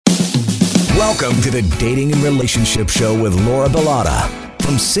Welcome to the Dating and Relationship Show with Laura Bellotta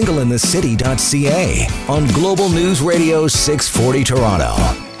from singleinthecity.ca on Global News Radio 640 Toronto.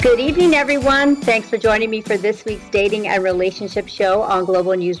 Good evening, everyone. Thanks for joining me for this week's Dating and Relationship Show on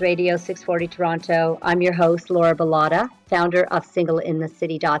Global News Radio 640 Toronto. I'm your host, Laura Bellotta, founder of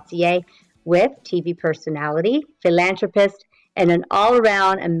singleinthecity.ca, with TV personality, philanthropist, and an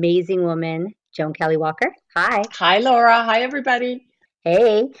all-around amazing woman, Joan Kelly Walker. Hi. Hi, Laura. Hi, everybody.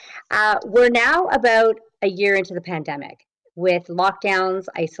 Hey. We're now about a year into the pandemic. With lockdowns,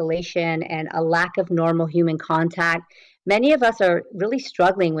 isolation, and a lack of normal human contact, many of us are really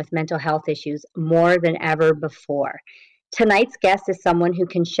struggling with mental health issues more than ever before. Tonight's guest is someone who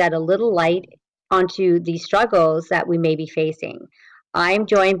can shed a little light onto the struggles that we may be facing. I'm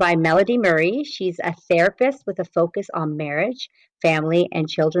joined by Mel Mur. She's a therapist with a focus on marriage, family, and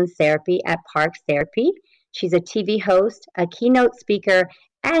children's therapy at Parks Therapy. She's a TV host, a keynote speaker,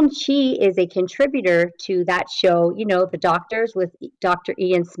 and she is a contributor to that show, you know, The Doctors with Dr.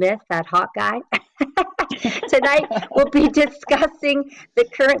 Ian Smith, that hot guy. Tonight, we'll be discussing the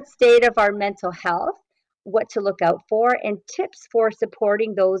current state of our mental health, what to look out for, and tips for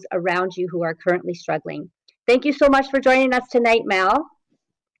supporting those around you who are currently struggling. Thank you so much for joining us tonight, Mel.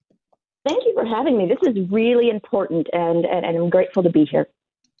 Thank you for having me. This is really important, and I'm grateful to be here.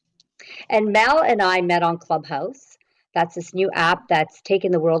 And Mel and I met on Clubhouse. That's this new app that's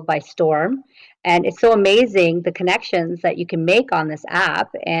taken the world by storm. And it's so amazing, the connections that you can make on this app.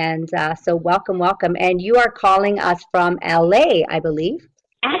 And so welcome. And you are calling us from LA, I believe.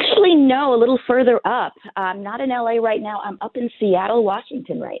 Actually, no, a little further up. I'm not in LA right now. I'm up in Seattle,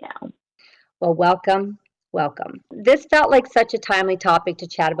 Washington right now. Well, welcome. This felt like such a timely topic to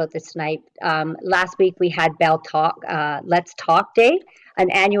chat about this tonight. Last week we had Let's Talk Day, an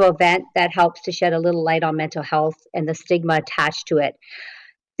annual event that helps to shed a little light on mental health and the stigma attached to it.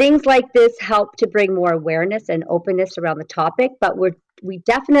 Things like this help to bring more awareness and openness around the topic, but we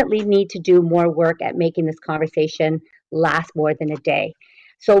definitely need to do more work at making this conversation last more than a day.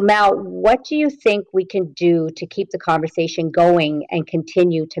 So Mel, what do you think we can do to keep the conversation going and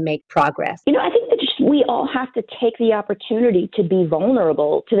continue to make progress? I think that we all have to take the opportunity to be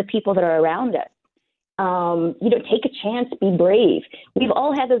vulnerable to the people that are around us. Take a chance, be brave. We've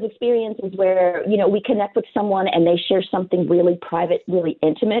all had those experiences where, we connect with someone and they share something really private, really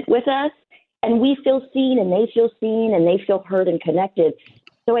intimate with us, and we feel seen and they feel heard and connected.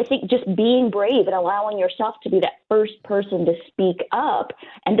 So I think just being brave and allowing yourself to be that first person to speak up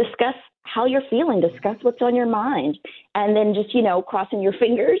and discuss how you're feeling, discuss what's on your mind, and then just, crossing your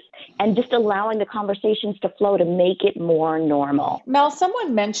fingers and just allowing the conversations to flow to make it more normal. Mel,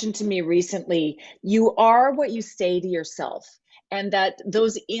 someone mentioned to me recently, you are what you say to yourself, and that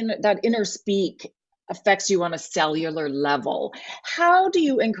that inner speak affects you on a cellular level. How do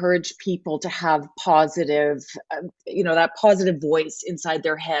you encourage people to have positive, that positive voice inside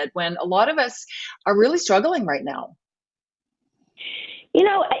their head when a lot of us are really struggling right now?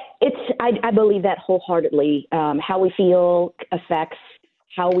 I believe that wholeheartedly. How we feel affects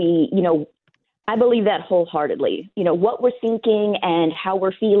how we, I believe that wholeheartedly. What we're thinking and how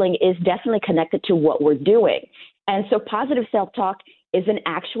we're feeling is definitely connected to what we're doing. And so positive self-talk is an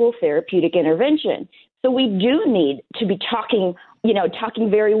actual therapeutic intervention. So we do need to be talking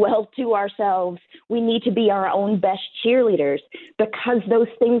very well to ourselves. We need to be our own best cheerleaders, because those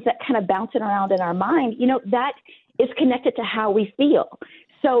things that kind of bouncing around in our mind, that is connected to how we feel.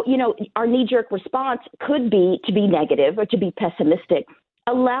 So, our knee-jerk response could be to be negative or to be pessimistic.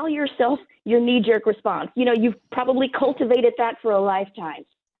 Allow yourself your knee-jerk response. You've probably cultivated that for a lifetime.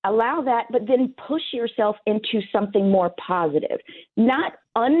 Allow that, but then push yourself into something more positive. Not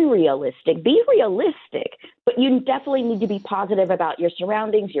unrealistic. Be realistic, but you definitely need to be positive about your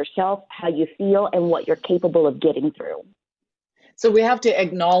surroundings, yourself, how you feel, and what you're capable of getting through. So we have to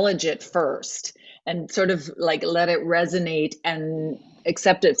acknowledge it first and sort of like let it resonate and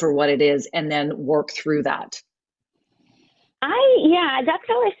accept it for what it is, and then work through that. That's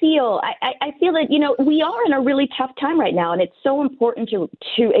how I feel. I feel that, we are in a really tough time right now, and it's so important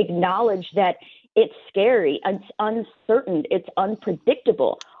to acknowledge that it's scary, it's uncertain, it's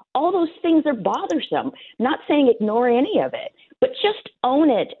unpredictable. All those things are bothersome. Not saying ignore any of it, but just own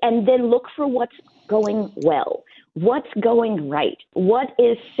it and then look for what's going well, what's going right, what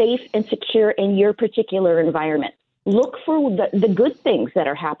is safe and secure in your particular environment. Look for the good things that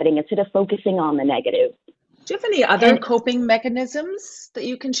are happening instead of focusing on the negative. Do you have any other coping mechanisms that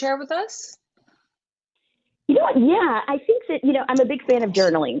you can share with us? Yeah, I think that, I'm a big fan of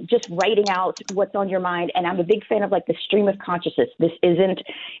journaling, just writing out what's on your mind. And I'm a big fan of the stream of consciousness.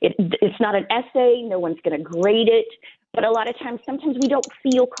 It's not an essay. No one's going to grade it. But a lot of times, sometimes we don't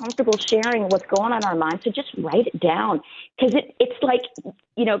feel comfortable sharing what's going on in our mind. So just write it down, because it's like,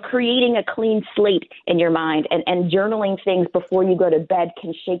 creating a clean slate in your mind, and journaling things before you go to bed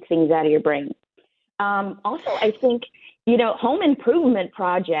can shake things out of your brain. Also, I think, home improvement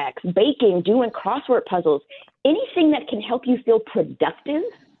projects, baking, doing crossword puzzles, anything that can help you feel productive.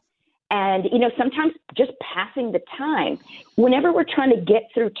 And, sometimes just passing the time. Whenever we're trying to get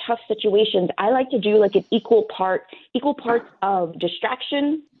through tough situations, I like to do like an equal parts of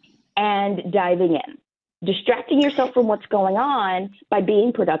distraction and diving in. Distracting yourself from what's going on by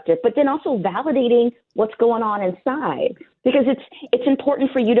being productive, but then also validating what's going on inside. Because it's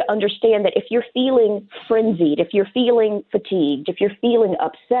important for you to understand that if you're feeling frenzied, if you're feeling fatigued, if you're feeling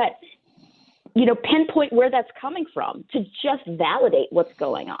upset, pinpoint where that's coming from to just validate what's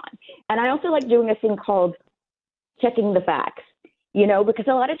going on. And I also like doing a thing called checking the facts, because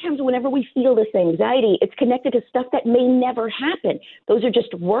a lot of times whenever we feel this anxiety, it's connected to stuff that may never happen. Those are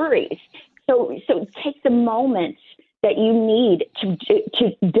just worries. So take the moments that you need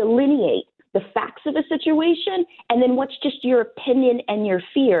to delineate the facts of a situation, and then what's just your opinion and your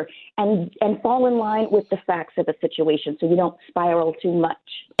fear, and fall in line with the facts of a situation so you don't spiral too much.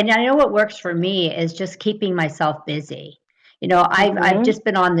 And I know what works for me is just keeping myself busy. I've just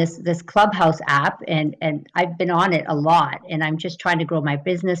been on this Clubhouse app, and I've been on it a lot, and I'm just trying to grow my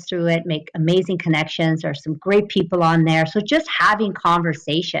business through it, make amazing connections. There's some great people on there. So just having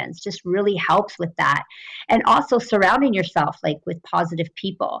conversations just really helps with that. And also surrounding yourself with positive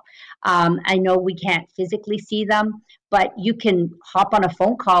people. I know we can't physically see them, but you can hop on a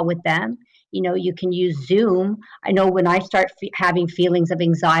phone call with them. You can use Zoom. I know when I start having feelings of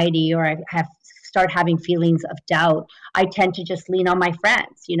anxiety, or I start having feelings of doubt, I tend to just lean on my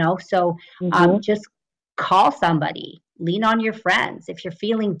friends, so just call somebody, lean on your friends. If you're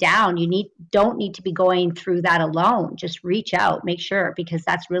feeling down, don't need to be going through that alone. Just reach out, make sure, because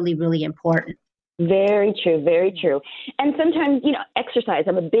that's really, really important. Very true, very true. And sometimes, exercise.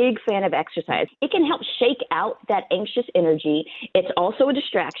 I'm a big fan of exercise. It can help shake out that anxious energy. It's also a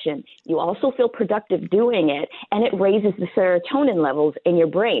distraction. You also feel productive doing it, and it raises the serotonin levels in your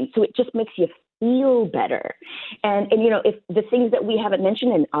brain. So it just makes you feel better. And if the things that we haven't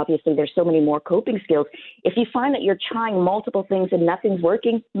mentioned, and obviously there's so many more coping skills, if you find that you're trying multiple things and nothing's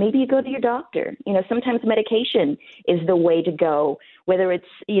working, maybe you go to your doctor. Sometimes medication is the way to go, whether it's,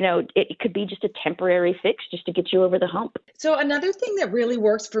 it could be just a temporary fix just to get you over the hump. So another thing that really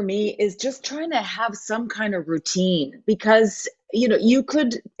works for me is just trying to have some kind of routine, because you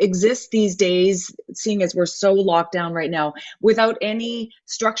could exist these days, seeing as we're so locked down right now, without any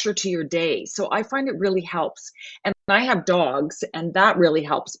structure to your day. So I find it really helps. And I have dogs, and that really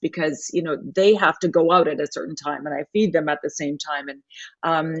helps because, they have to go out at a certain time, and I feed them at the same time.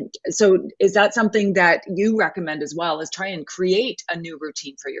 And so is that something that you recommend as well, is try and create a new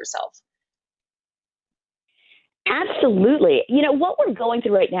routine for yourself? Absolutely. What we're going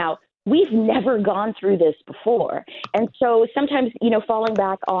through right now, we've never gone through this before. And so sometimes, falling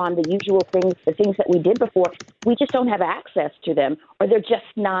back on the usual things, the things that we did before, we just don't have access to them, or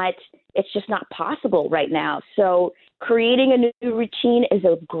it's just not possible right now. So creating a new routine is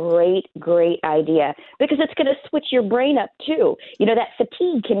a great, great idea, because it's going to switch your brain up too. That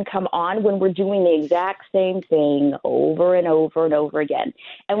fatigue can come on when we're doing the exact same thing over and over and over again.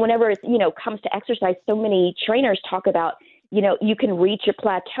 And whenever it, comes to exercise, so many trainers talk about, you can reach your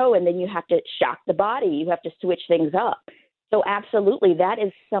plateau and then you have to shock the body. You have to switch things up. So absolutely, that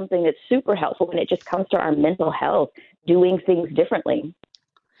is something that's super helpful when it just comes to our mental health, doing things differently.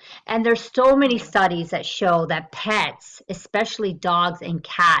 And there's so many studies that show that pets, especially dogs and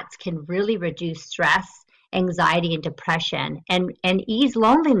cats, can really reduce stress, anxiety, and depression, and ease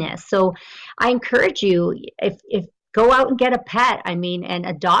loneliness. So I encourage you, if go out and get a pet, and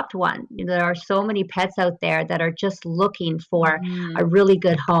adopt one. There are so many pets out there that are just looking for a really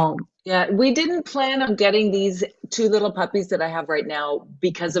good home. Yeah, we didn't plan on getting these two little puppies that I have right now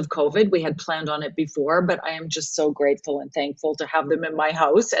because of COVID. We had planned on it before, but I am just so grateful and thankful to have them in my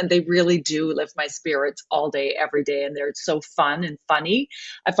house. And they really do lift my spirits all day, every day. And they're so fun and funny.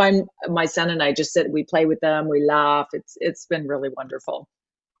 I find my son and I just sit, we play with them, we laugh. It's been really wonderful.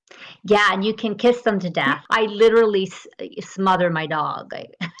 Yeah, and you can kiss them to death. I literally smother my dog.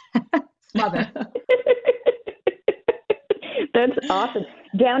 Smother. That's awesome.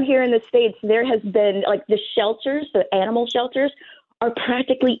 Down here in the States, there has been the shelters, the animal shelters are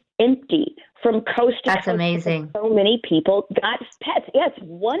practically empty from coast to That's coast. amazing. So many people got pets. Yeah, it's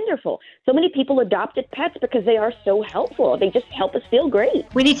wonderful. So many people adopted pets because they are so helpful. They just help us feel great.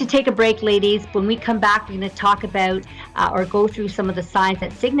 We need to take a break, ladies. When we come back, we're going to talk about or go through some of the signs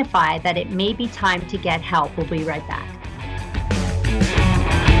that signify that it may be time to get help. We'll be right back.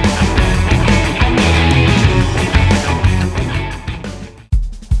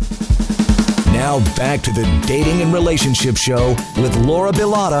 Now back to the Dating and Relationship Show with Laura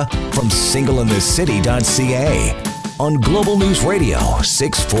Bilotta from singleinthecity.ca on Global News Radio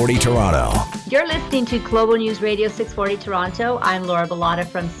 640 Toronto. You're listening to Global News Radio 640 Toronto. I'm Laura Bilotta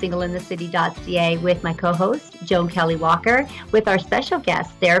from singleinthecity.ca with my co-host, Joan Kelly Walker, with our special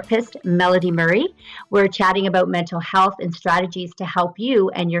guest, therapist Melody Murray. We're chatting about mental health and strategies to help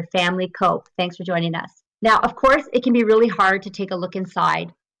you and your family cope. Thanks for joining us. Now, of course, it can be really hard to take a look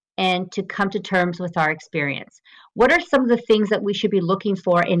inside and to come to terms with our experience. What are some of the things that we should be looking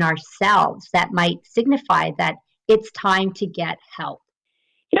for in ourselves that might signify that it's time to get help?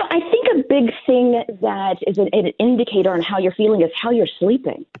 I think a big thing that is an indicator on how you're feeling is how you're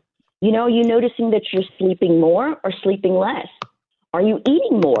sleeping. Are you noticing that you're sleeping more or sleeping less? Are you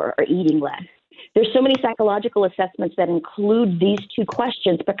eating more or eating less? There's so many psychological assessments that include these two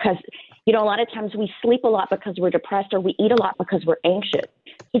questions because, a lot of times we sleep a lot because we're depressed or we eat a lot because we're anxious.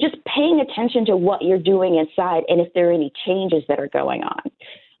 So just paying attention to what you're doing inside and if there are any changes that are going on.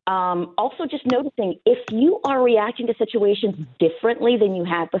 Also just noticing if you are reacting to situations differently than you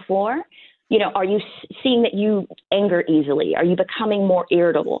have before. Are you seeing that you anger easily? Are you becoming more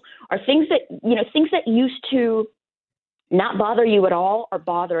irritable? Are things that used to not bother you at all are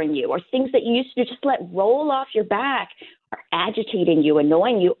bothering you? Or things that you used to just let roll off your back are agitating you,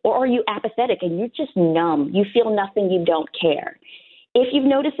 annoying you? Or are you apathetic and you're just numb? You feel nothing, you don't care. If you've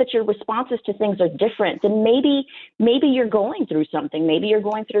noticed that your responses to things are different, then maybe you're going through something. Maybe you're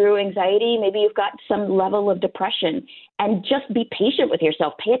going through anxiety. Maybe you've got some level of depression. And just be patient with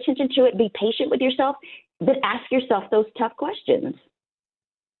yourself. Pay attention to it. Be patient with yourself. But ask yourself those tough questions.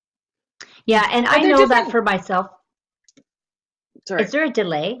 Yeah, and I know that for myself. Sorry. Is there a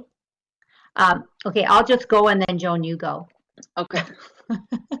delay? Okay, I'll just go and then Joan, you go. Okay.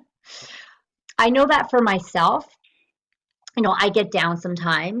 I know that for myself. I get down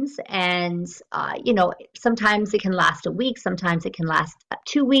sometimes and, sometimes it can last a week, sometimes it can last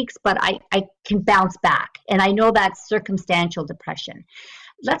 2 weeks, but I can bounce back. And I know that's circumstantial depression.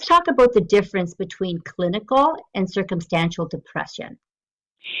 Let's talk about the difference between clinical and circumstantial depression.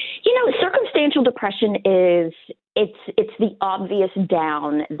 Circumstantial depression is, it's the obvious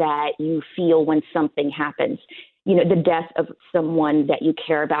down that you feel when something happens. The death of someone that you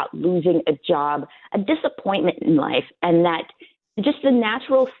care about, losing a job, a disappointment in life, and that just the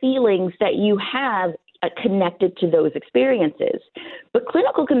natural feelings that you have connected to those experiences. But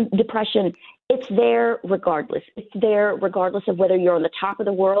clinical depression, it's there regardless. It's there regardless of whether you're on the top of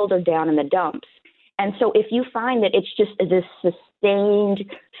the world or down in the dumps. And so if you find that it's just this sustained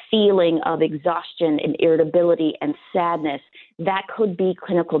feeling of exhaustion and irritability and sadness, that could be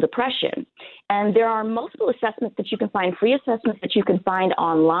clinical depression. And there are multiple assessments that you can find, free assessments that you can find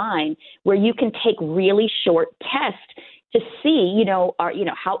online, where you can take really short tests to see,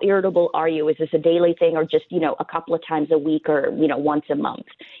 how irritable are you? Is this a daily thing or just, a couple of times a week or, once a month?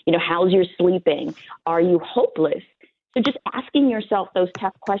 How's your sleeping? Are you hopeless? So just asking yourself those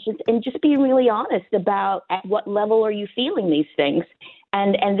tough questions and just being really honest about at what level are you feeling these things,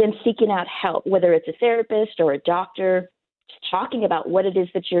 and then seeking out help, whether it's a therapist or a doctor, just talking about what it is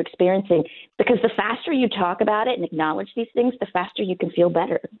that you're experiencing, because the faster you talk about it and acknowledge these things, the faster you can feel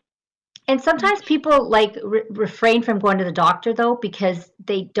better. And sometimes people refrain from going to the doctor though, because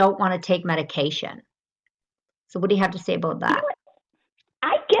they don't want to take medication. So what do you have to say about that?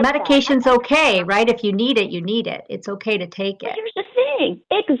 I get medication's that. Okay, right? If you need it, you need it. It's okay to take it. But here's the thing.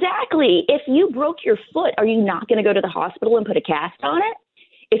 Exactly. If you broke your foot, are you not going to go to the hospital and put a cast on it?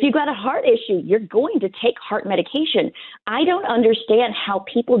 If you've got a heart issue, you're going to take heart medication. I don't understand how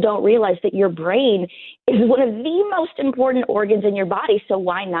people don't realize that your brain is one of the most important organs in your body, so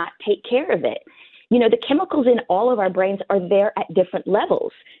why not take care of it? The chemicals in all of our brains are there at different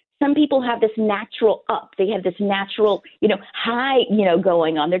levels. Some people have this natural up. They have this natural, high,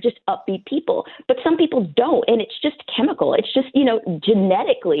 going on. They're just upbeat people. But some people don't, and it's just chemical. It's just,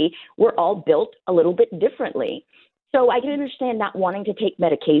 genetically, we're all built a little bit differently. So I can understand not wanting to take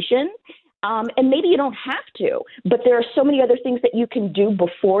medication. And maybe you don't have to, but there are so many other things that you can do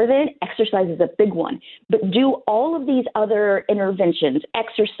before then. Exercise is a big one, but do all of these other interventions,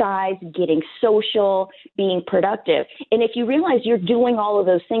 exercise, getting social, being productive. And if you realize you're doing all of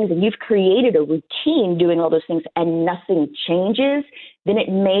those things and you've created a routine doing all those things and nothing changes, then it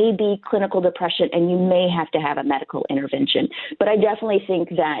may be clinical depression and you may have to have a medical intervention. But I definitely think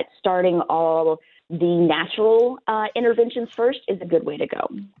that starting all the natural interventions first is a good way to go.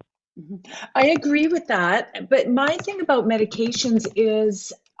 I agree with that. But my thing about medications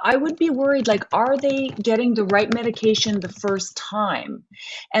is I would be worried, like, are they getting the right medication the first time?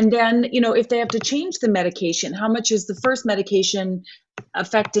 And then, if they have to change the medication, how much is the first medication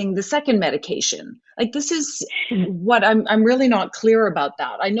affecting the second medication? Like, this is what I'm really not clear about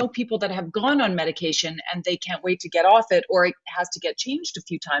that. I know people that have gone on medication and they can't wait to get off it, or it has to get changed a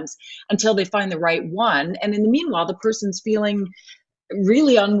few times until they find the right one. And in the meanwhile, the person's feeling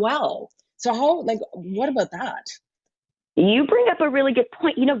really unwell. So what about that? You bring up a really good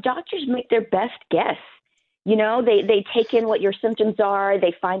point. Doctors make their best guess. They take in what your symptoms are.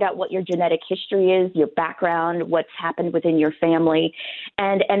 They find out what your genetic history is, your background, what's happened within your family,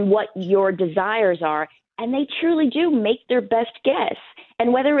 and what your desires are. And they truly do make their best guess.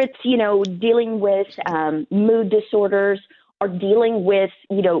 And whether it's, dealing with mood disorders or dealing with,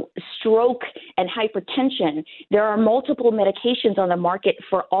 stroke and hypertension, there are multiple medications on the market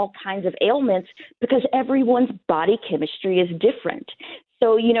for all kinds of ailments because everyone's body chemistry is different.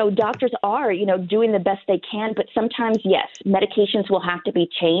 So, doctors are, doing the best they can, but sometimes, yes, medications will have to be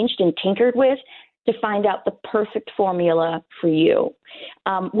changed and tinkered with to find out the perfect formula for you.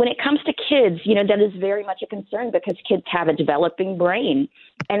 When it comes to kids, that is very much a concern because kids have a developing brain.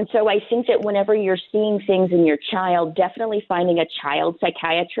 And so I think that whenever you're seeing things in your child, definitely finding a child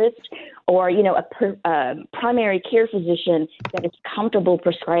psychiatrist or, a primary care physician that is comfortable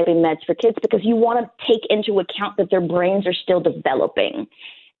prescribing meds for kids, because you want to take into account that their brains are still developing.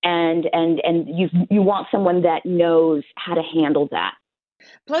 And you want someone that knows how to handle that.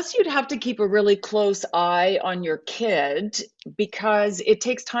 Plus, you'd have to keep a really close eye on your kid because it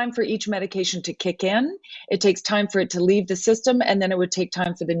takes time for each medication to kick in. It takes time for it to leave the system, and then it would take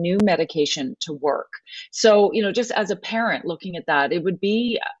time for the new medication to work. So, just as a parent looking at that, it would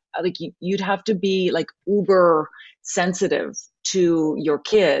be like you'd have to be like uber sensitive to your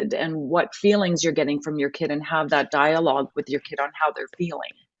kid and what feelings you're getting from your kid and have that dialogue with your kid on how they're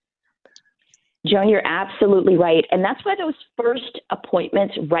feeling. Joan, you're absolutely right. And that's why those first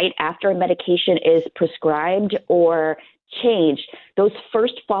appointments right after a medication is prescribed or changed, those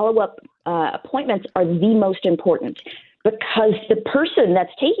first follow-up appointments are the most important because the person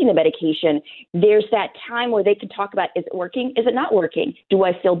that's taking the medication, there's that time where they can talk about, is it working? Is it not working? Do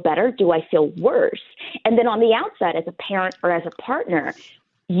I feel better? Do I feel worse? And then on the outside, as a parent or as a partner,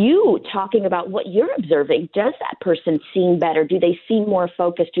 you talking about what you're observing. Does that person seem better? Do they seem more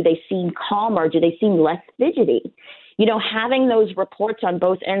focused? Do they seem calmer? Do they seem less fidgety? Having those reports on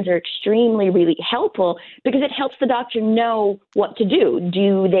both ends are extremely, really helpful because it helps the doctor know what to do.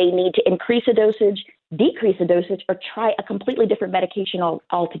 Do they need to increase a dosage, decrease a dosage, or try a completely different medication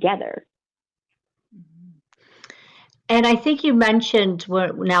altogether? And I think you mentioned,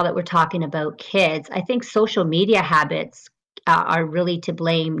 now that we're talking about kids, I think social media habits are really to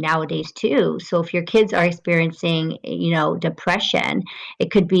blame nowadays too. So if your kids are experiencing, depression,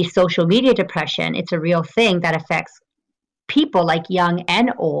 it could be social media depression. It's a real thing that affects people like young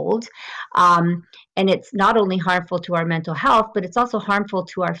and old. And it's not only harmful to our mental health, but it's also harmful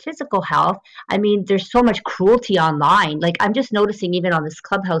to our physical health. I mean, there's so much cruelty online. Like I'm just noticing even on this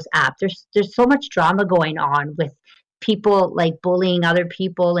Clubhouse app, there's so much drama going on with people like bullying other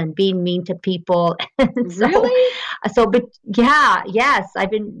people and being mean to people. Really? But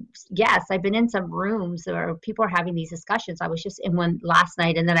I've been in some rooms where people are having these discussions. I was just in one last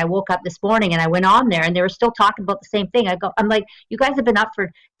night, and then I woke up this morning and I went on there and they were still talking about the same thing. I'm like, you guys have been up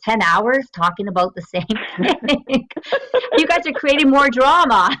for 10 hours talking about the same thing. You guys are creating more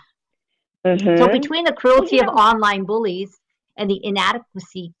drama. Mm-hmm. So between the cruelty of online bullies and the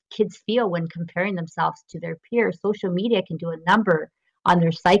inadequacy kids feel when comparing themselves to their peers, social media can do a number on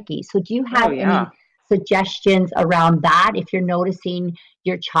their psyche. So do you have any suggestions around that if you're noticing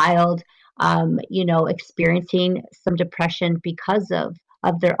your child, experiencing some depression because of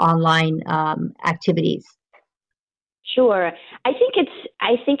their online activities? Sure. I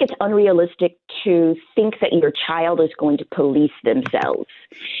think it's unrealistic to think that your child is going to police themselves.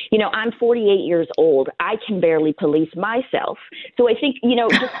 I'm 48 years old. I can barely police myself. So I think,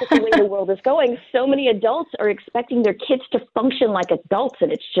 just with the way the world is going, so many adults are expecting their kids to function like adults,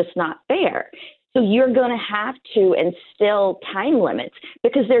 and it's just not fair. So you're going to have to instill time limits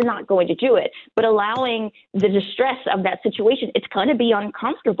because they're not going to do it. But allowing the distress of that situation, it's going to be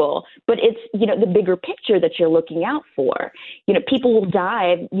uncomfortable, but it's, the bigger picture that you're looking out for. People will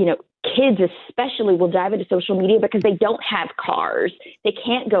dive, kids especially will dive into social media because they don't have cars. They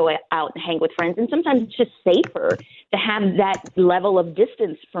can't go out and hang with friends. And sometimes it's just safer to have that level of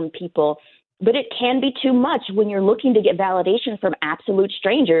distance from people. But it can be too much when you're looking to get validation from absolute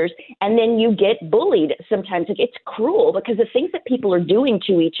strangers, and then you get bullied. Sometimes it's cruel because the things that people are doing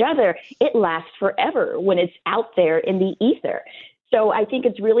to each other, it lasts forever when it's out there in the ether. So I think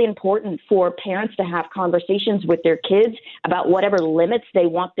it's really important for parents to have conversations with their kids about whatever limits they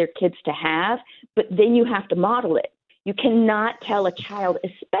want their kids to have, but then you have to model it. You cannot tell a child,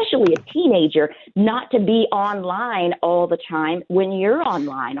 especially a teenager, not to be online all the time when you're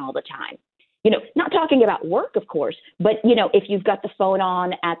online all the time. Not talking about work, of course, but, if you've got the phone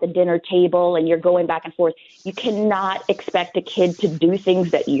on at the dinner table and you're going back and forth, you cannot expect a kid to do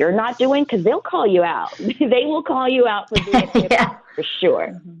things that you're not doing because they'll call you out. They will call you out for doing it for sure.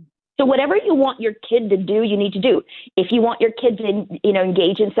 Mm-hmm. So whatever you want your kid to do, you need to do. If you want your kid to,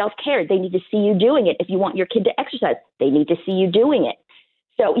 engage in self-care, they need to see you doing it. If you want your kid to exercise, they need to see you doing it.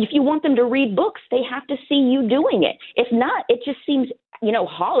 So if you want them to read books, they have to see you doing it. If not, it just seems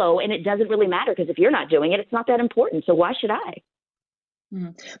hollow, and it doesn't really matter because if you're not doing it, it's not that important. So why should I?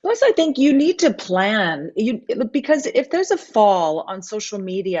 Plus, I think you need to plan because if there's a fall on social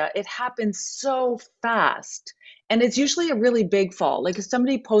media, it happens so fast. And it's usually a really big fall. Like if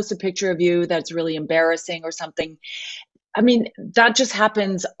somebody posts a picture of you that's really embarrassing or something, that just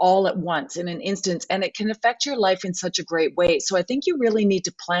happens all at once in an instant, and it can affect your life in such a great way. So I think you really need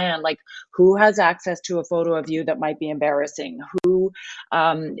to plan, like who has access to a photo of you that might be embarrassing, who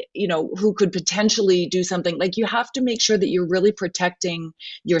could potentially do something. Like you have to make sure that you're really protecting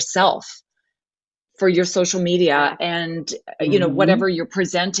yourself for your social media and, whatever you're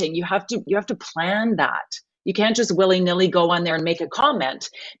presenting. You have to plan that. You can't just willy-nilly go on there and make a comment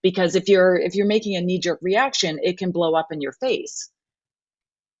because if you're making a knee-jerk reaction, it can blow up in your face.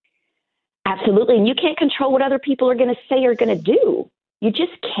 Absolutely. And you can't control what other people are going to say or going to do. You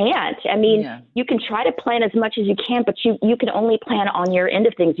just can't. You can try to plan as much as you can, but you can only plan on your end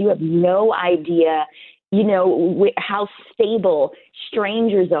of things. You have no idea, how stable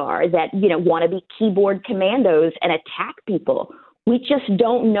strangers are that, want to be keyboard commandos and attack people. We just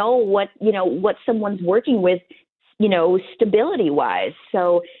don't know what someone's working with, stability wise.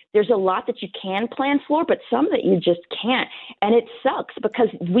 So there's a lot that you can plan for, but some that you just can't. And it sucks because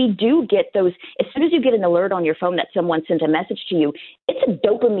we do get those, as soon as you get an alert on your phone that someone sent a message to you, it's a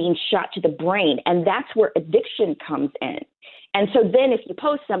dopamine shot to the brain. And that's where addiction comes in. And so then if you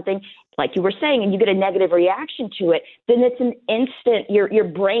post something, like you were saying, and you get a negative reaction to it, then it's an instant, your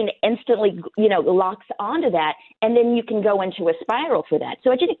brain instantly, locks onto that. And then you can go into a spiral for that.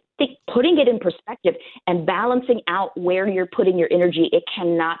 So I just think putting it in perspective and balancing out where you're putting your energy, it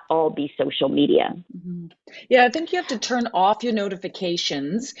cannot all be social media. Mm-hmm. Yeah, I think you have to turn off your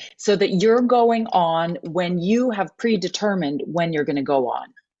notifications so that you're going on when you have predetermined when you're going to go on.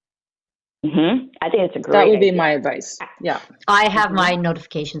 Mm-hmm. I think it's a great That would be idea. my advice. Yeah. I have my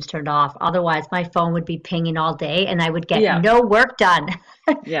notifications turned off. Otherwise, my phone would be pinging all day and I would get no work done.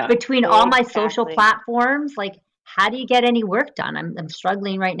 Between all my social platforms. Like, how do you get any work done? I'm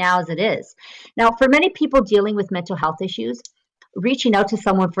struggling right now as it is. Now, for many people dealing with mental health issues, reaching out to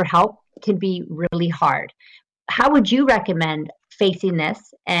someone for help can be really hard. How would you recommend facing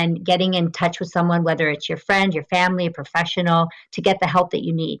this and getting in touch with someone, whether it's your friend, your family, a professional, to get the help that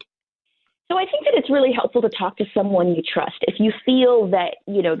you need? So I think that it's really helpful to talk to someone you trust. If you feel that,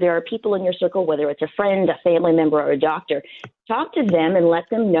 there are people in your circle, whether it's a friend, a family member, or a doctor, talk to them and let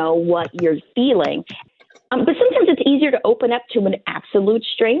them know what you're feeling. But sometimes it's easier to open up to an absolute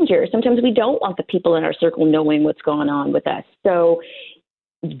stranger. Sometimes we don't want the people in our circle knowing what's going on with us. So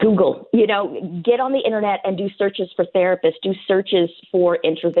Google, get on the internet and do searches for therapists, do searches for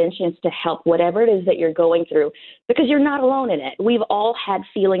interventions to help whatever it is that you're going through, because you're not alone in it. We've all had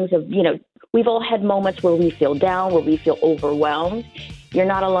feelings of, we've all had moments where we feel down, where we feel overwhelmed. You're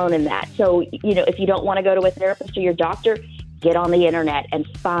not alone in that. So, if you don't want to go to a therapist or your doctor, get on the internet and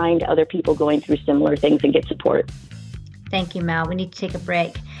find other people going through similar things and get support. Thank you, Mel. We need to take a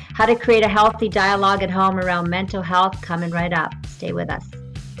break. How to create a healthy dialogue at home around mental health coming right up. Stay with us.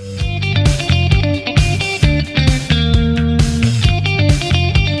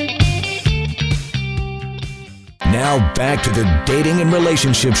 Now back to the Dating and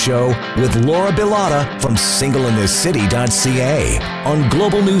Relationship Show with Laura Bilotta from singleinthiscity.ca on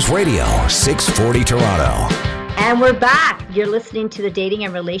Global News Radio 640 Toronto. And we're back. You're listening to the Dating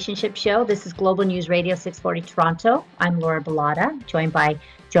and Relationship Show. This is Global News Radio 640 Toronto. I'm Laura Bellotta, joined by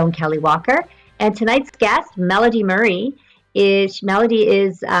Joan Kelly Walker. And tonight's guest, Melody Murray, Melody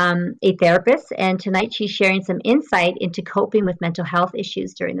is a therapist, and tonight she's sharing some insight into coping with mental health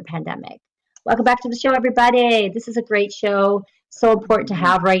issues during the pandemic. Welcome back to the show, everybody. This is a great show, so important to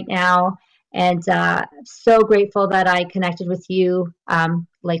have right now. And so grateful that I connected with you,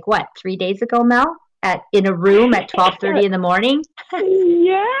 3 days ago, Mel? In a room at 12:30 in the morning.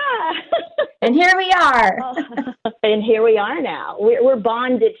 Yeah. And here we are. And here we are now. We're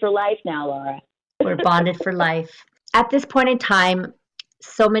bonded for life now, Laura. We're bonded for life. At this point in time,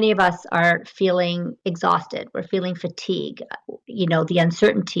 so many of us are feeling exhausted. We're feeling fatigue, the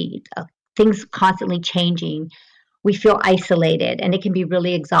uncertainty, things constantly changing. We feel isolated, and it can be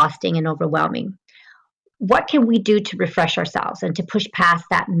really exhausting and overwhelming. What can we do to refresh ourselves and to push past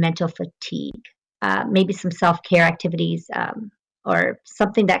that mental fatigue? Maybe some self-care activities or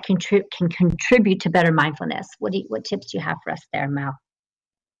something that can contribute to better mindfulness. What tips do you have for us there, Mel?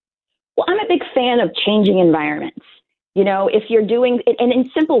 Well, I'm a big fan of changing environments. If you're doing it, and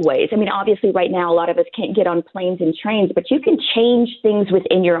in simple ways, obviously right now a lot of us can't get on planes and trains, but you can change things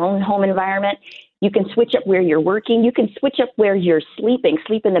within your own home environment. You can switch up where you're working. You can switch up where you're sleeping,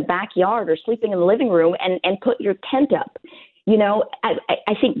 sleep in the backyard or sleeping in the living room and put your tent up.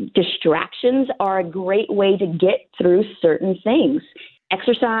 I think distractions are a great way to get through certain things.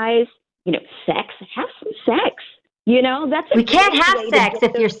 Exercise, sex, have some sex. That's we can't have sex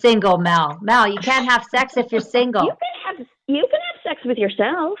if you're single, Mel. Mel, you can't have sex if you're single. You can have sex with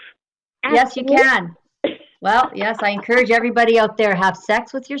yourself. Yes, you can. Well, yes, I encourage everybody out there, have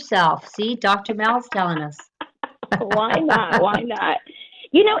sex with yourself. See, Dr. Mel's telling us. Why not? Why not?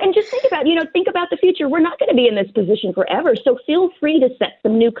 And just think about the future. We're not going to be in this position forever. So feel free to set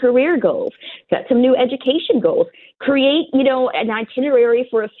some new career goals, set some new education goals, create, an itinerary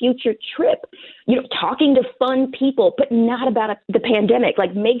for a future trip, talking to fun people, but not about the pandemic.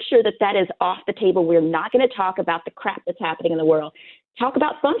 Like, make sure that is off the table. We're not going to talk about the crap that's happening in the world. Talk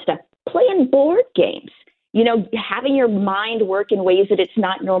about fun stuff, playing board games. Having your mind work in ways that it's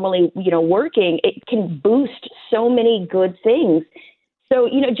not normally, working, it can boost so many good things. So,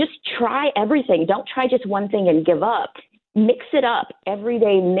 just try everything. Don't try just one thing and give up. Mix it up every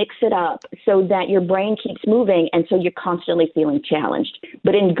day, mix it up so that your brain keeps moving and so you're constantly feeling challenged,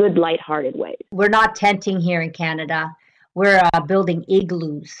 but in good, lighthearted ways. We're not tenting here in Canada. We're building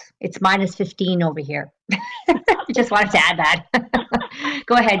igloos. It's minus 15 over here. Just wanted to add that.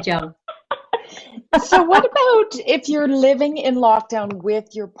 Go ahead, Joan. So what about if you're living in lockdown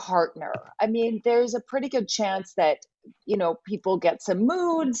with your partner? There's a pretty good chance that, people get some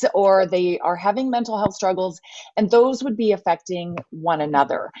moods or they are having mental health struggles, and those would be affecting one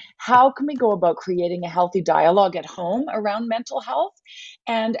another. How can we go about creating a healthy dialogue at home around mental health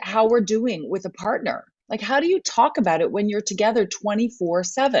and how we're doing with a partner? Like, how do you talk about it when you're together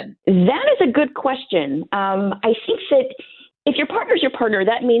 24/7? That is a good question. I think that if your partner's your partner,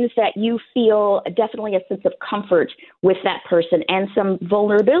 that means that you feel definitely a sense of comfort with that person and some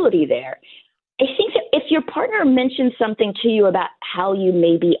vulnerability there. I think that if your partner mentions something to you about how you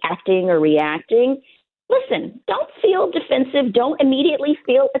may be acting or reacting, listen, don't feel defensive. Don't immediately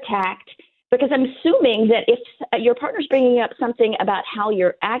feel attacked, because I'm assuming that if your partner's bringing up something about how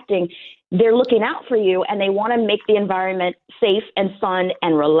you're acting, they're looking out for you and they want to make the environment safe and fun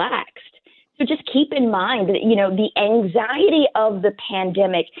and relaxed. So just keep in mind that, the anxiety of the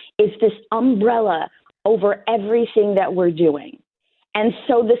pandemic is this umbrella over everything that we're doing. And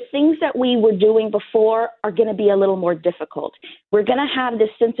so the things that we were doing before are going to be a little more difficult. We're going to have this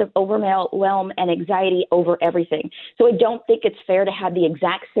sense of overwhelm and anxiety over everything. So I don't think it's fair to have the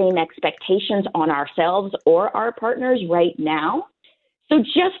exact same expectations on ourselves or our partners right now. So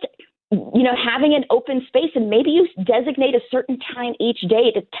just, having an open space, and maybe you designate a certain time each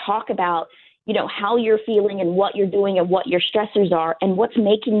day to talk about how you're feeling and what you're doing and what your stressors are and what's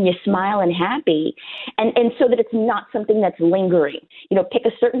making you smile and happy. And so that it's not something that's lingering. Pick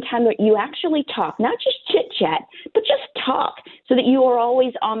a certain time that you actually talk, not just chit chat, but just talk so that you are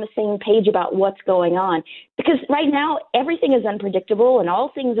always on the same page about what's going on. Because right now, everything is unpredictable and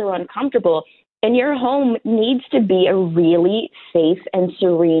all things are uncomfortable. And your home needs to be a really safe and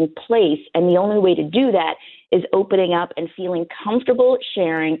serene place. And the only way to do that is opening up and feeling comfortable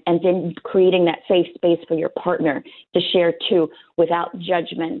sharing, and then creating that safe space for your partner to share too, without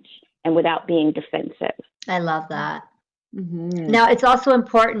judgment and without being defensive. I love that. Mm-hmm. Now, it's also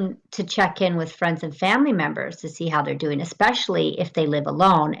important to check in with friends and family members to see how they're doing, especially if they live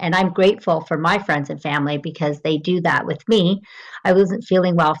alone. And I'm grateful for my friends and family because they do that with me. I wasn't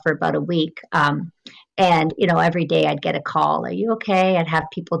feeling well for about a week. And, every day I'd get a call, are you okay? I'd have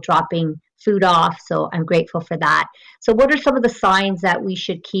people dropping food off. So I'm grateful for that. So what are some of the signs that we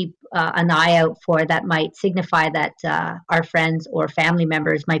should keep an eye out for that might signify that our friends or family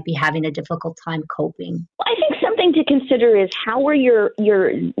members might be having a difficult time coping? Well, I think something to consider is how are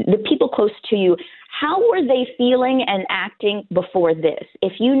the people close to you, how were they feeling and acting before this?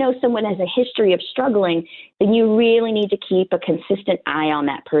 If you know someone has a history of struggling, then you really need to keep a consistent eye on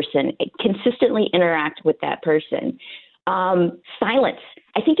that person, consistently interact with that person. Silence.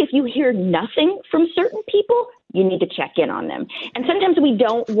 I think if you hear nothing from certain people, you need to check in on them. And sometimes we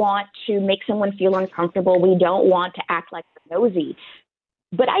don't want to make someone feel uncomfortable. We don't want to act like nosy.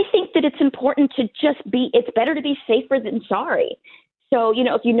 But I think that it's important to it's better to be safer than sorry. So,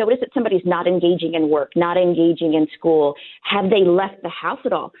 if you notice that somebody's not engaging in work, not engaging in school, have they left the house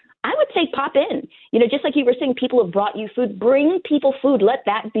at all? I would say pop in. Just like you were saying, people have brought you food. Bring people food. Let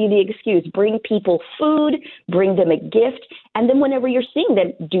that be the excuse. Bring people food. Bring them a gift. And then whenever you're seeing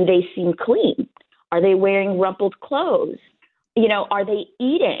them, do they seem clean? Are they wearing rumpled clothes? Are they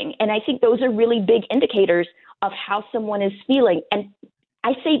eating? And I think those are really big indicators of how someone is feeling. And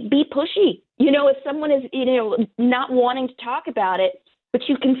I say be pushy. If someone is, not wanting to talk about it, but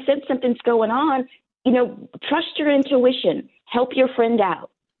you can sense something's going on, trust your intuition. Help your friend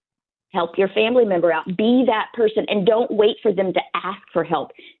out. Help your family member out. Be that person, and don't wait for them to ask for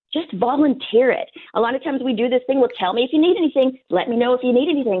help. Just volunteer it. A lot of times we do this thing, well, tell me if you need anything. Let me know if you need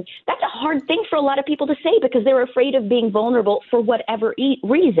anything. That's a hard thing for a lot of people to say because they're afraid of being vulnerable for whatever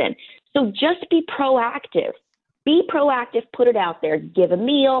reason. So just be proactive. Be proactive, put it out there, give a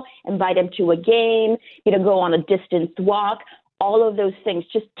meal, invite them to a game, go on a distance walk, all of those things.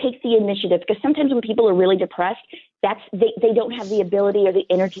 Just take the initiative because sometimes when people are really depressed, they don't have the ability or the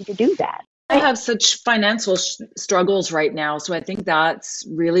energy to do that. I have such financial struggles right now. So I think that's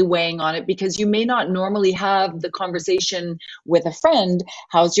really weighing on it because you may not normally have the conversation with a friend.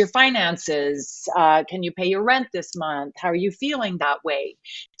 How's your finances? Can you pay your rent this month? How are you feeling that way?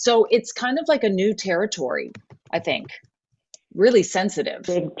 So it's kind of like a new territory, I think. Really sensitive.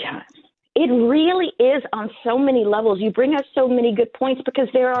 Big time. It really is on so many levels. You bring up so many good points because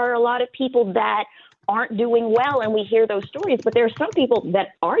there are a lot of people that aren't doing well and we hear those stories, but there are some people that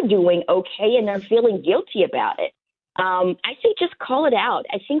are doing okay and they're feeling guilty about it. I say just call it out.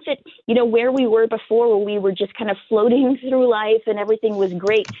 I think that, where we were before, where we were just kind of floating through life and everything was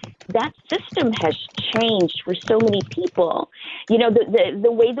great, that system has changed for so many people.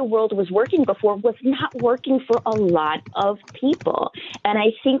 The way the world was working before was not working for a lot of people. And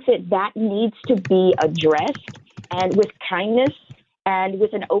I think that needs to be addressed and with kindness and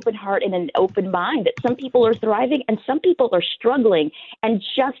with an open heart and an open mind, that some people are thriving and some people are struggling, and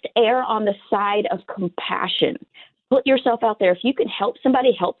just err on the side of compassion. Put yourself out there. If you can help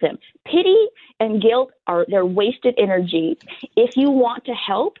somebody, help them. Pity and guilt they're wasted energy. If you want to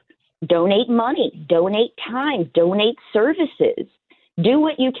help, donate money, donate time, donate services. Do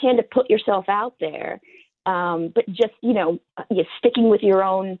what you can to put yourself out there. But just, you're sticking with your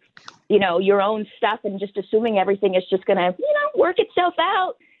own stuff and just assuming everything is just going to, work itself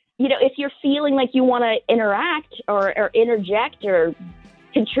out. If you're feeling like you want to interact or interject or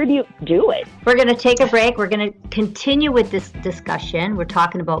contribute, do it. We're going to take a break. We're going to continue with this discussion. We're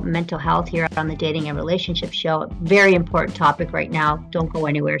talking about mental health here on the Dating and Relationship Show. Very important topic right now. Don't go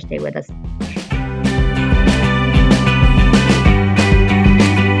anywhere. Stay with us.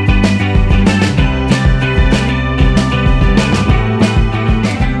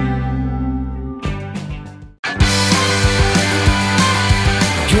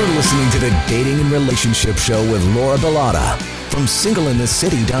 Listening to the Dating and Relationship Show with Laura Bilotta from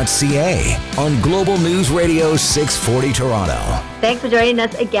singleinthecity.ca on Global News Radio 640 Toronto. Thanks for joining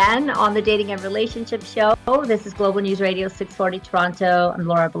us again on the Dating and Relationship Show. This is Global News Radio 640 Toronto. I'm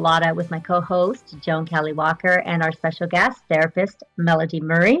Laura Bilotta with my co-host, Joan Kelly Walker, and our special guest, therapist, Melody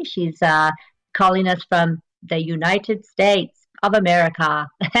Murray. She's calling us from the United States of America.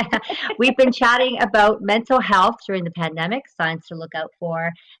 We've been chatting about mental health during the pandemic, signs to look out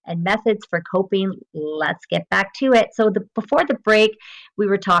for, and methods for coping. Let's get back to it. So before the break, we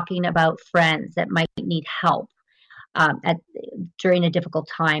were talking about friends that might need help during a difficult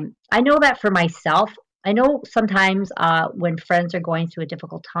time. I know that for myself, I know sometimes when friends are going through a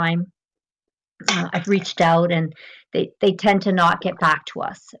difficult time, I've reached out and they tend to not get back to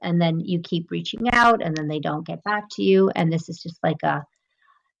us. And then you keep reaching out and then they don't get back to you. And this is just like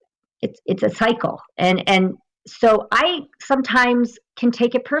it's a cycle. And so I sometimes can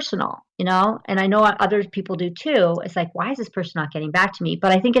take it personal, and I know other people do too. It's like, why is this person not getting back to me?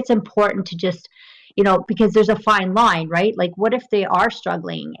 But I think it's important to just, because there's a fine line, right? Like what if they are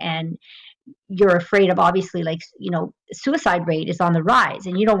struggling and you're afraid of, obviously, like, suicide rate is on the rise,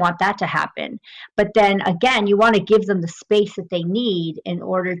 and you don't want that to happen. But then again, you want to give them the space that they need in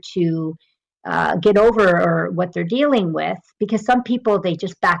order to get over or what they're dealing with, because some people, they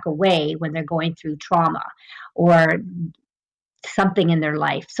just back away when they're going through trauma or something in their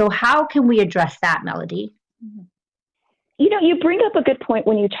life. So how can we address that, Melody? You bring up a good point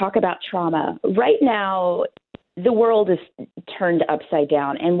when you talk about trauma. Right now, the world is turned upside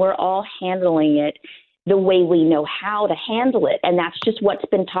down, and we're all handling it the way we know how to handle it. And that's just what's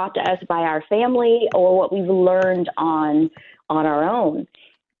been taught to us by our family or what we've learned on our own.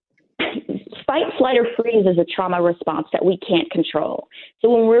 Fight, flight, or freeze is a trauma response that we can't control. So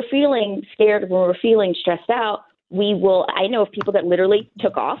when we're feeling scared, when we're feeling stressed out, I know of people that literally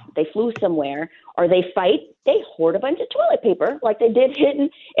took off, they flew somewhere, or they fight, they hoard a bunch of toilet paper like they did in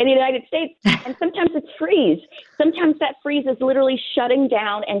the United States. And sometimes it's freeze. Sometimes that freeze is literally shutting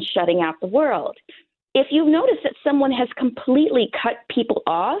down and shutting out the world. If you notice that someone has completely cut people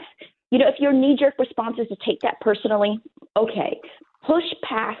off, if your knee-jerk response is to take that personally, okay, push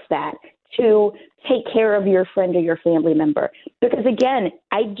past that to take care of your friend or your family member. Because again,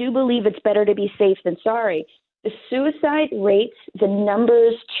 I do believe it's better to be safe than sorry. The suicide rates, the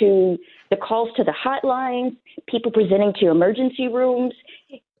numbers to the calls to the hotlines, people presenting to emergency rooms,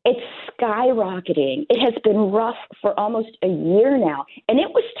 it's skyrocketing. It has been rough for almost a year now. And it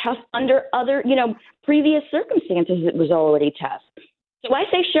was tough under other, previous circumstances. It was already tough. So I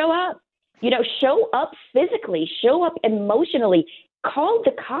say show up, show up physically, show up emotionally, call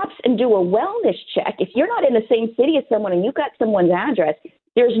the cops and do a wellness check. If you're not in the same city as someone and you've got someone's address,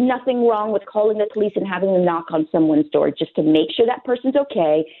 there's nothing wrong with calling the police and having them knock on someone's door just to make sure that person's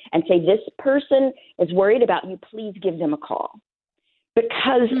okay and say, this person is worried about you. Please give them a call.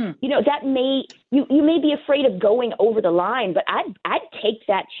 Because, that you may be afraid of going over the line, but I'd take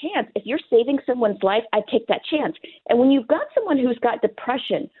that chance. If you're saving someone's life, I'd take that chance. And when you've got someone who's got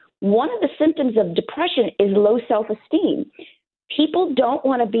depression, one of the symptoms of depression is low self-esteem. People don't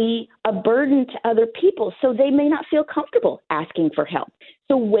want to be a burden to other people, so they may not feel comfortable asking for help.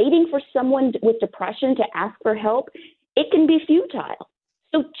 So waiting for someone with depression to ask for help, it can be futile.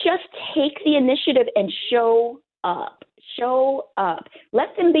 So just take the initiative and show up. Show up.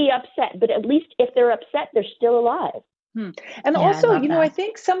 Let them be upset, but at least if they're upset, they're still alive. And also, I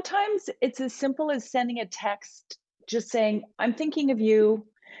think sometimes it's as simple as sending a text, just saying, I'm thinking of you,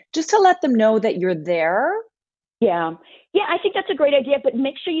 just to let them know that you're there. Yeah, I think that's a great idea, but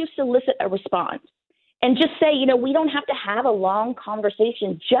make sure you solicit a response and just say, we don't have to have a long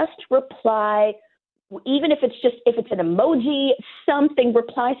conversation. Just reply, even if it's an emoji, something,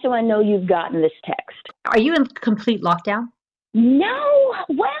 reply so I know you've gotten this text. Are you in complete lockdown? No,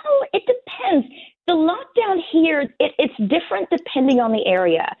 well, it depends. The lockdown here, it's different depending on the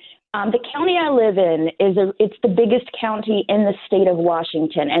area. The county I live in it's the biggest county in the state of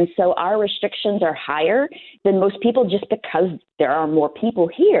Washington. And so our restrictions are higher than most people just because there are more people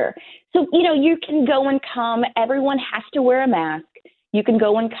here. So, you can go and come. Everyone has to wear a mask. You can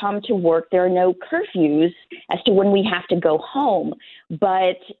go and come to work. There are no curfews as to when we have to go home.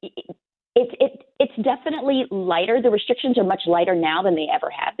 But it's definitely lighter. The restrictions are much lighter now than they ever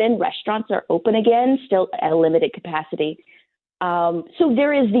have been. Restaurants are open again, still at a limited capacity. So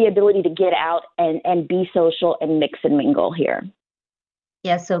there is the ability to get out and be social and mix and mingle here.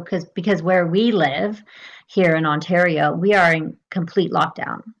 Yeah, so because where we live here in Ontario, we are in complete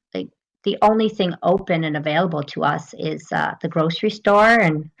lockdown. Like, the only thing open and available to us is the grocery store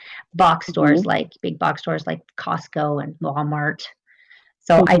and box stores, like big box stores like Costco and Walmart.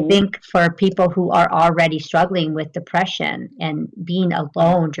 So I think for people who are already struggling with depression and being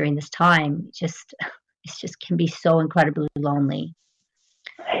alone during this time, it just can be so incredibly lonely.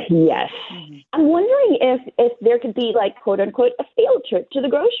 Yes. I'm wondering if there could be, like, quote unquote, a field trip to the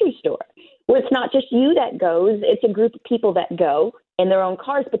grocery store where it's not just you that goes, it's a group of people that go in their own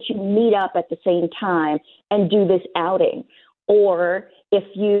cars, but you meet up at the same time and do this outing. Or if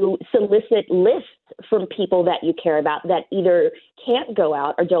you solicit lists from people that you care about that either can't go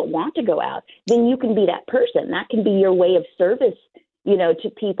out or don't want to go out, then you can be that person. That can be your way of service, to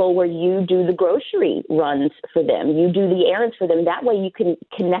people, where you do the grocery runs for them. You do the errands for them. That way you can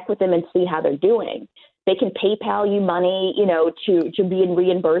connect with them and see how they're doing. They can PayPal you money, to be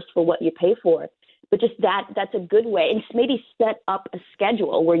reimbursed for what you pay for. But just that's a good way. And maybe set up a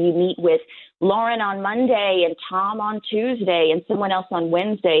schedule where you meet with Lauren on Monday and Tom on Tuesday and someone else on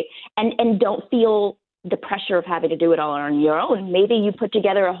Wednesday, and don't feel the pressure of having to do it all on your own. Maybe you put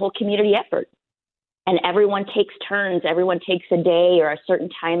together a whole community effort. And everyone takes turns. Everyone takes a day or a certain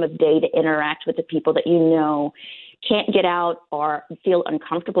time of day to interact with the people that can't get out or feel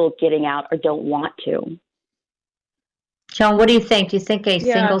uncomfortable getting out or don't want to. Joan, what do you think? Do you think a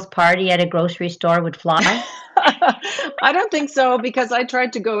singles party at a grocery store would fly? I don't think so, because I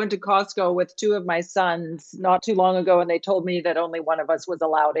tried to go into Costco with two of my sons not too long ago, and they told me that only one of us was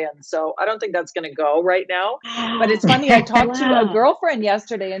allowed in. So I don't think that's going to go right now. But it's funny, I talked to a girlfriend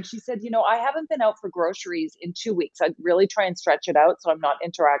yesterday, and she said, I haven't been out for groceries in 2 weeks. I'd really try and stretch it out so I'm not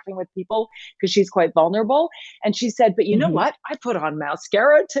interacting with people, because she's quite vulnerable. And she said, but you know what? I put on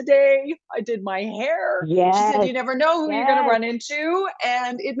mascara today. I did my hair. Yes. She said, you never know who you're going to run into.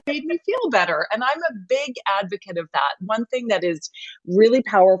 And it made me feel better. And I'm a big advocate of that. One thing that is really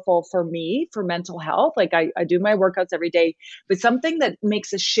powerful for me for mental health, like I do my workouts every day, but something that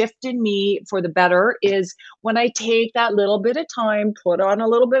makes a shift in me for the better is when I take that little bit of time, put on a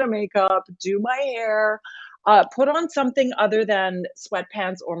little bit of makeup, do my hair, put on something other than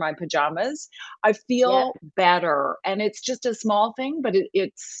sweatpants or my pajamas, I feel better. And it's just a small thing, but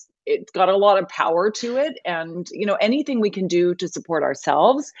it's got a lot of power to it. And, anything we can do to support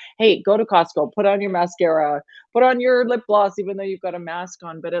ourselves. Hey, go to Costco, put on your mascara, put on your lip gloss, even though you've got a mask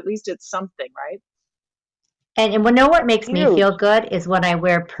on, but at least it's something, right? And what makes me feel good is when I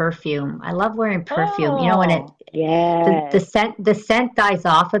wear perfume. I love wearing perfume. When the scent dies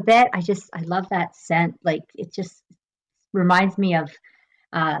off a bit. I love that scent. Like, it just reminds me of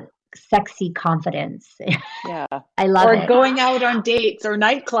sexy confidence. Yeah. I love it. Or going out on dates or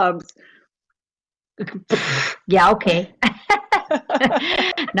nightclubs. Yeah, okay.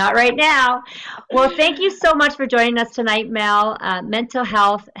 Not right now. Well, thank you so much for joining us tonight, Mel. Mental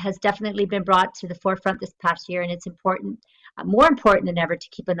health has definitely been brought to the forefront this past year, and it's important, more important than ever, to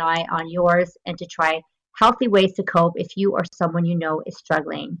keep an eye on yours and to try healthy ways to cope if you or someone you know is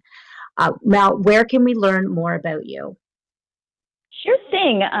struggling. Mel, where can we learn more about you? Sure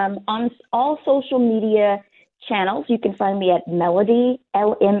thing. On all social media channels, you can find me at Melody,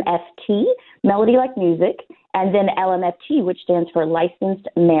 LMFT, Melody like music, and then LMFT, which stands for Licensed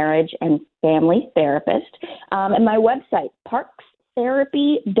Marriage and Family Therapist. And my website,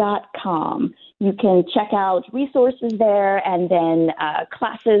 parkstherapy.com. You can check out resources there, and then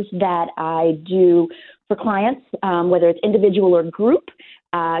classes that I do for clients, whether it's individual or group,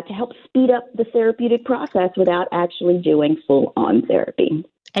 to help speed up the therapeutic process without actually doing full-on therapy.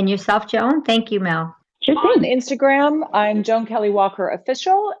 And yourself, Joan? Thank you, Mel. Sure On thing. Instagram, I'm Joan Kelly Walker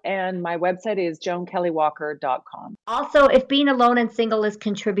Official, and my website is joankellywalker.com. Also, if being alone and single is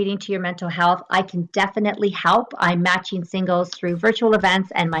contributing to your mental health, I can definitely help. I'm matching singles through virtual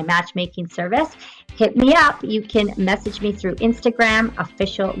events and my matchmaking service. Hit me up. You can message me through Instagram,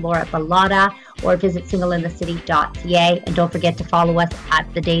 official Laura Bellotta, or visit singleinthecity.ca. And don't forget to follow us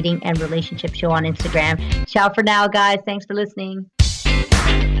at the Dating and Relationship Show on Instagram. Ciao for now, guys. Thanks for listening.